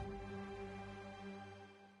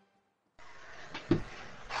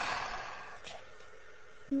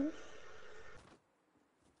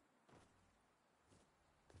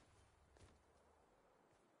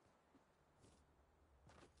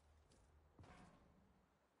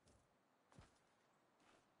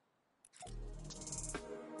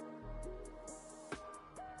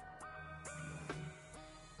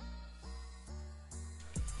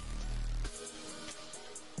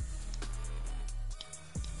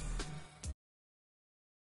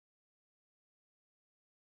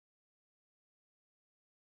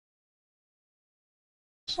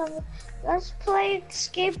 So let's play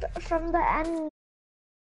Escape from the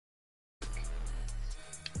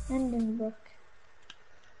Ending book.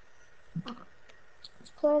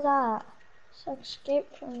 Let's play that. So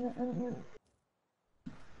Escape from the Ending.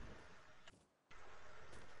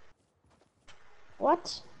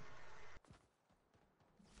 What?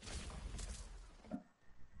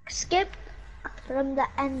 Skip from the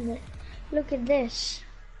end. Look at this.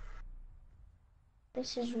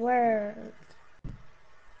 This is where.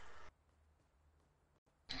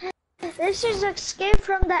 This is Escape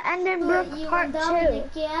from the Ending Brook Part 2.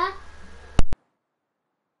 Yeah?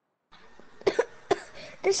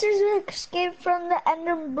 This is Escape from the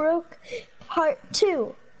Ending Brook Part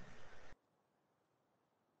 2.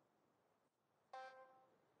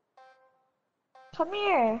 Come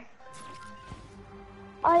here.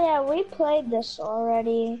 Oh yeah, we played this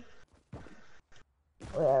already.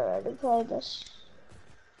 We already played this.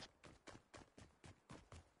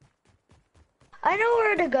 I know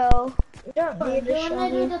where to go. You don't need to show me. Do you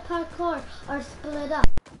want to do the parkour or split up?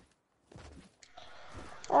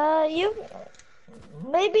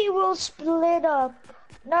 Maybe we'll split up.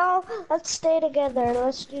 No, let's stay together.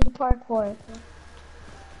 Let's do the parkour.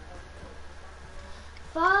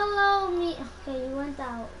 Follow me. Okay, you went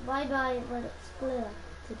out. Bye bye, but it's split up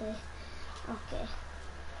today. Okay.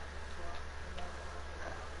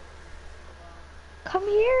 Come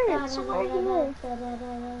here, it's over here.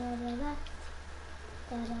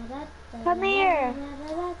 Come here.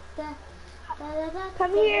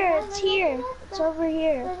 Come here, it's here. It's over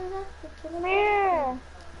here. Come here.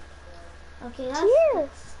 Okay, It's here.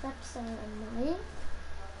 steps are annoying.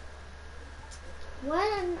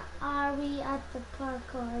 When are we at the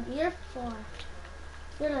parkour? You're 4.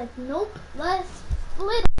 You're like, nope, let's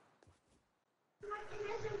split.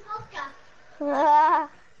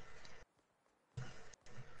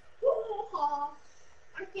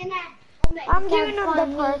 I'm doing on the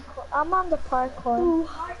parkour. I'm on the parkour. Ooh,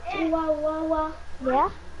 wow, wow, wow. Yeah?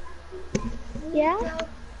 Yeah?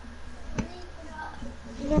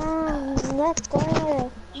 No, not that.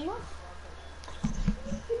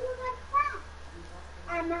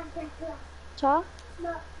 Cha?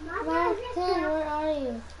 Martin, where are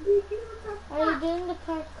you? Are you doing the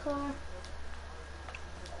parkour?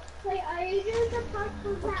 Wait, are you doing the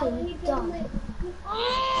parkour? Okay, you're done.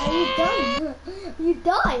 Are you done? You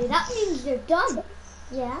died. That means you're done.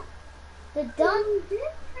 Yeah? They're done?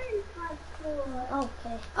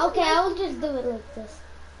 Okay. Okay, I'll just do it like this.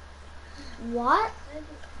 What?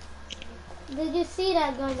 Did you see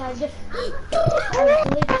that going on? Just Martin,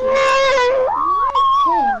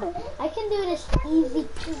 I can do this easy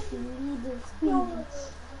peasy.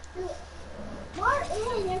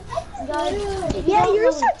 Martin, Guys, Yeah,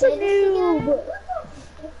 you're such a noob.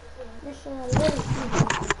 This is a little easy.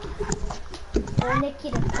 Or Nikki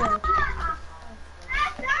the third.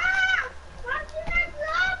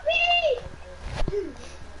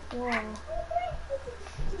 Whoa.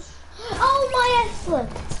 Oh my, I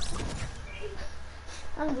slipped.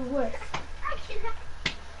 I'm the worst.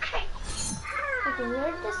 Okay,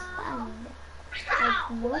 where's the sound? Like,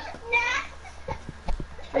 what?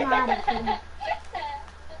 I'm out of here.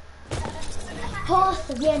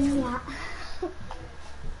 Posso, vieni là.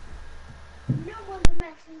 No one's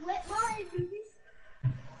messing with my movies.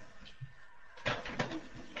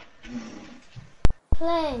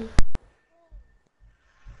 Play.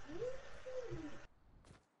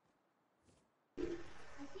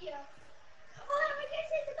 Oh, I guess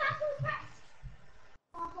in the bathroom first.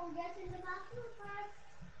 Oh, I guess in the bathroom.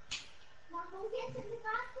 the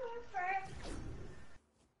bathroom first.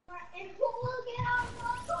 And who will get out of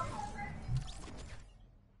the toilet?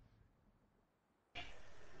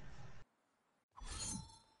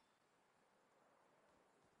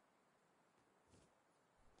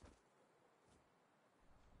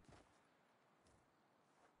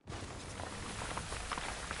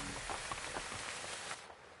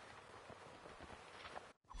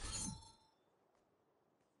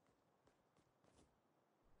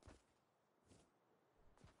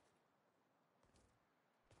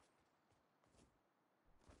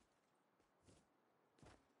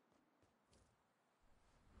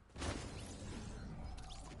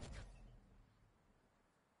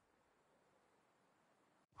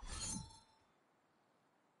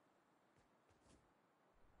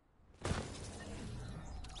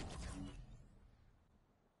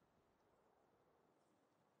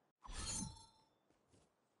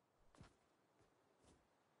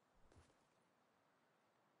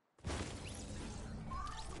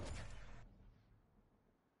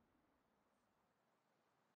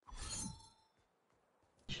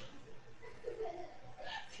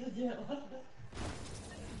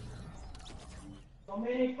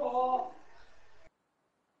 Domenico!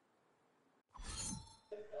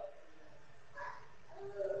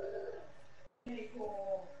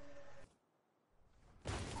 Domenico!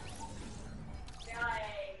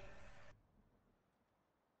 Dai!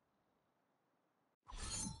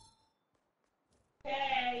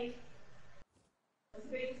 Ok! Lo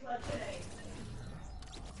svegli sulla cena.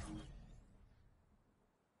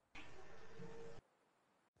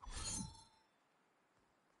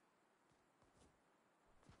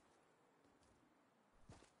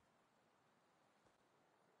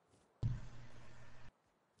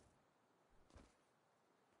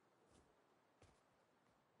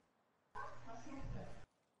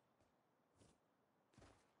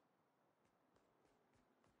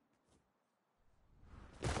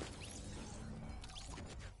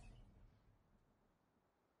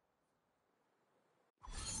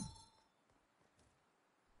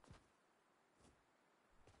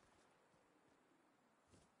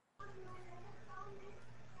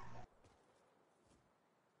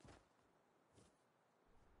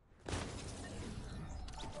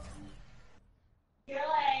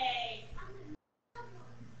 Chile!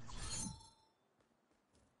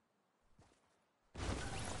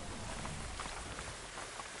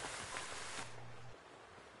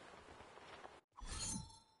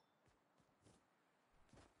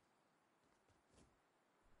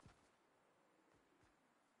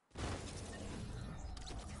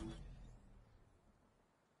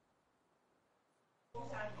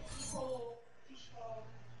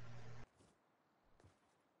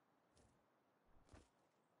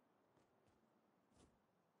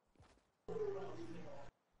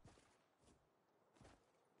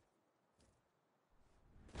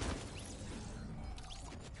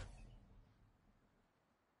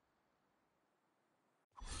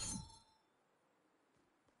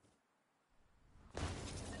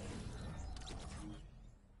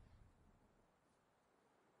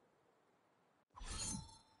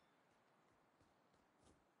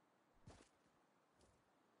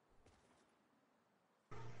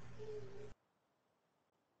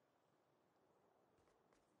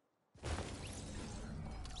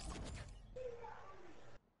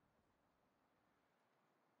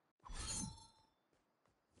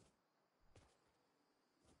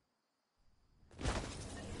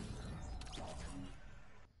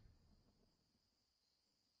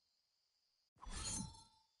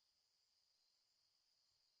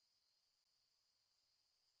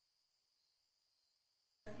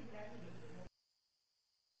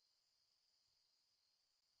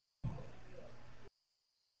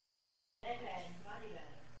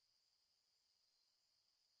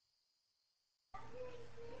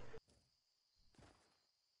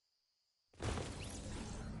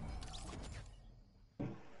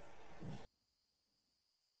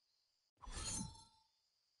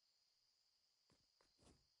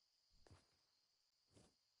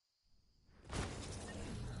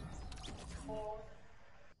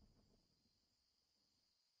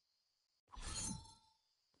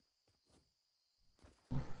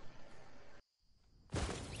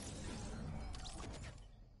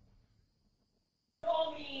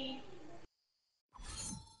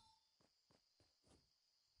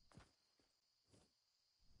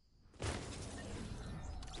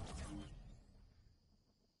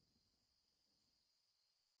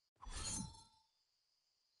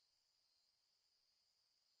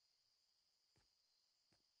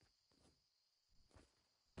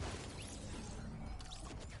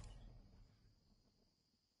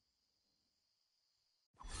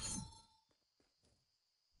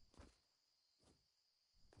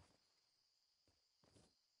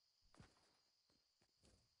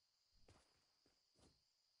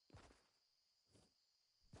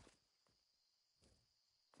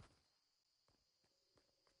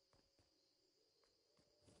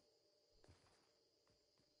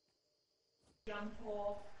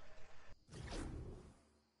 Pianko.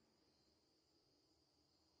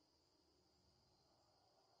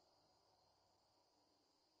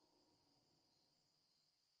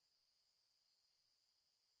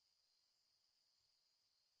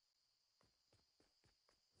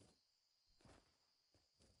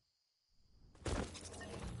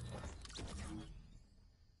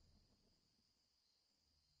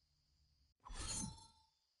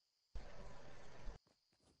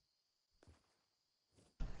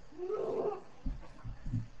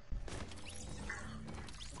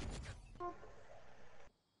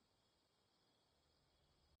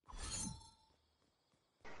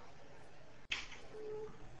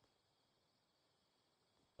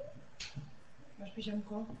 Masz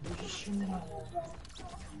piziomko? Będziesz się umierała.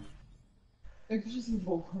 Jak to się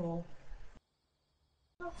zwąchnął?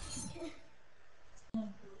 We're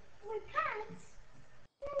cats.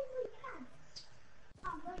 We're cats.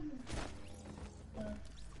 Oh,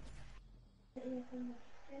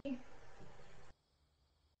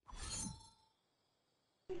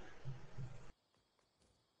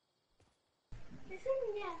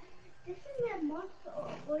 isn't that monster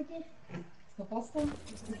or just... To pasta?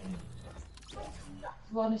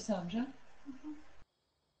 Złanyś sam, że?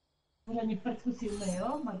 Może nie perkusyjne,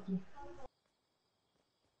 jo, Marki?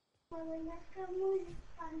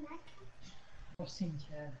 Prosím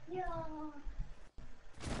tě. Jo.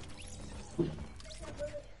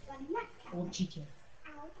 Určitě.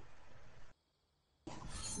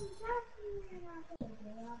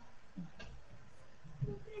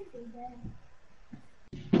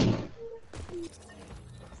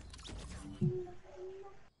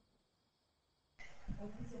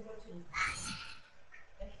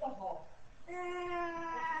 Jak toho?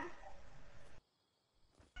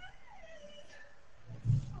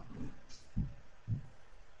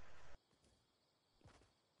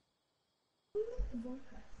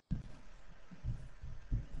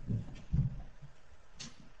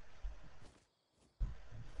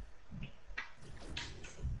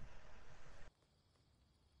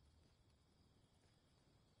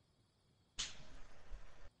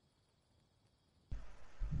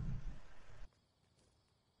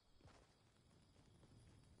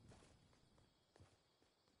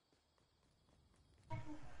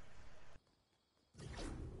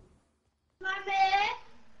 Mami,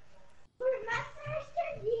 můžeme se ještě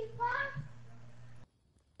dívat?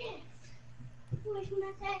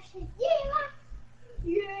 Můžeme se ještě dívat?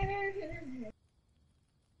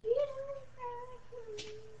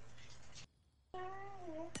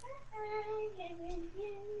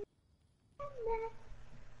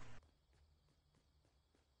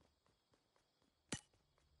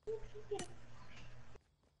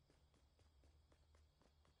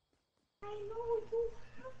 I know you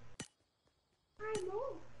have. I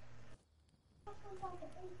know.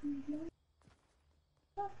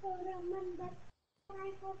 Remember,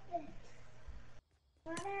 I forget.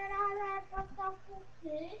 What did I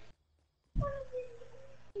forget? What did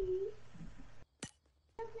you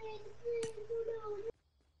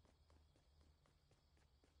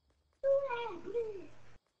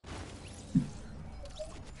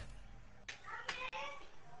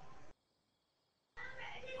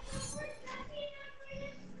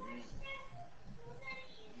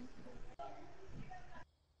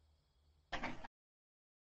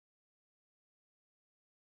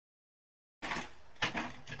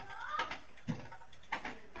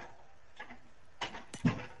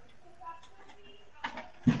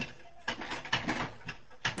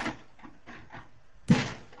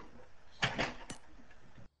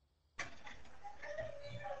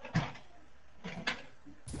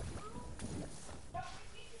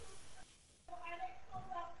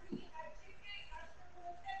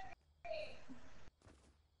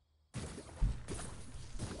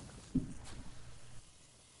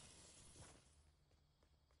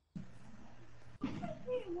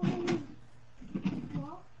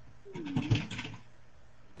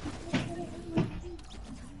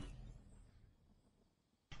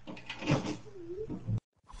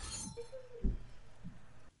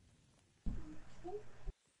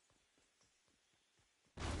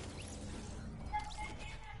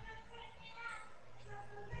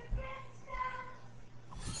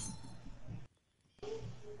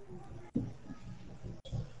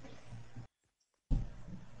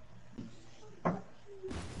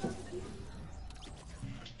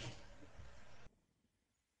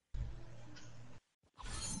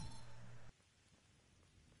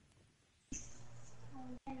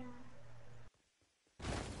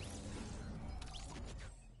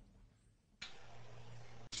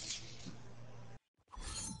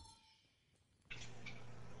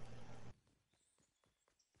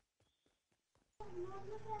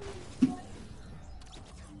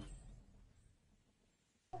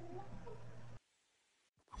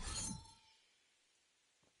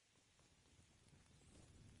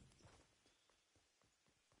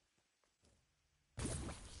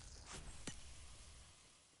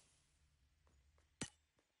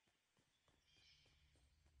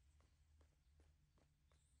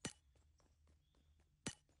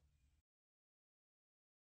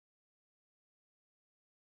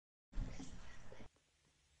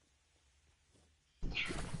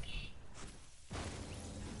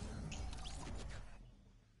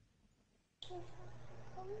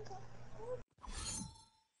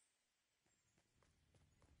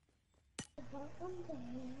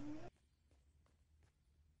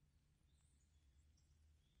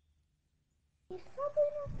He's probably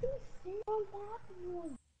not gonna sit on that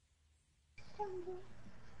one.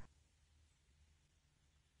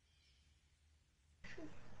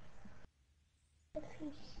 If he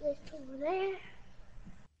sits over there.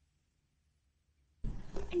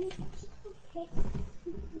 Okay.